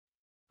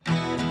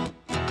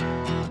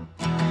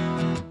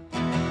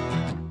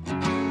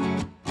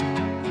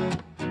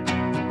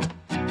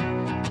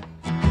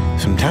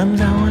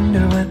Sometimes I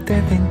wonder what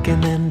they're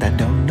thinking and I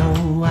don't know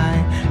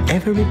why.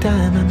 Every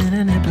time I'm in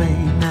an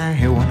airplane I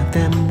hear one of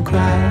them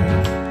cry.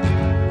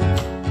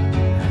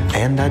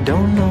 And I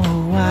don't know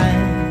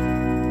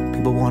why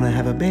people wanna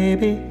have a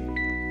baby.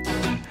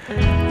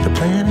 The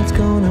planet's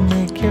gonna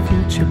make your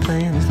future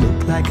plans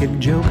look like a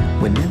joke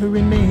when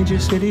every major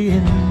city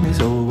in this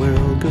whole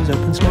world goes up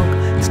in smoke.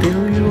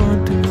 Still you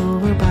want to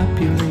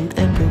overpopulate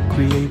and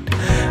procreate.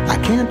 I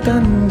can't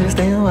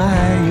understand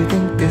why you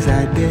think this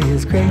idea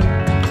is great.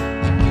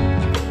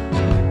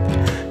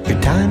 Your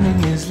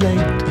timing is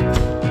late,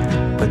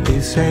 but they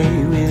say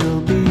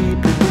we'll be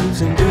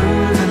producing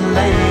dudes and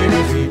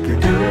ladies,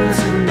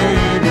 reproducing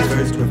babies.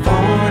 First we're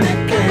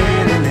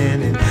fornicating and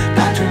then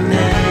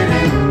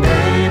indoctrinating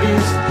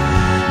babies.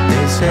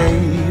 They say,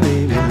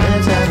 baby,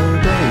 let's have a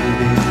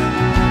baby.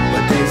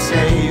 But they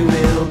say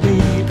we'll be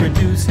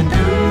producing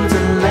dudes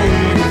and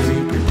ladies,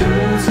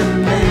 reproducing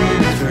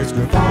babies. First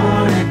we're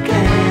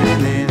fornicating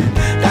and then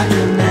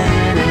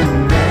indoctrinating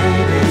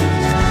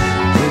babies.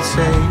 They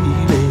say,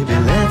 baby,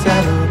 let's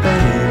have a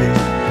baby.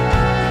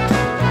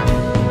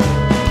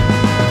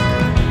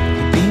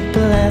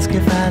 People ask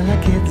if I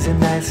like kids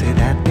and I say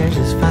that they're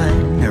just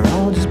fine. They're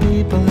all just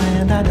people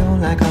and I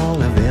don't like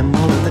all of them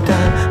all of the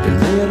time. Their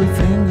little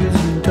fingers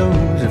and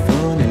toes are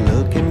funny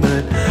looking,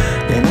 but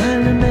then I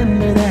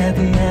remember that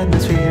the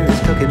atmosphere is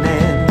cooking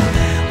and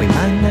we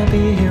might not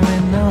be here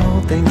when the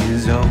whole thing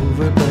is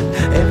over. But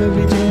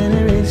every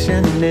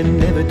generation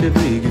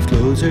inevitably gets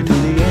closer to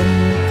the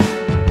end.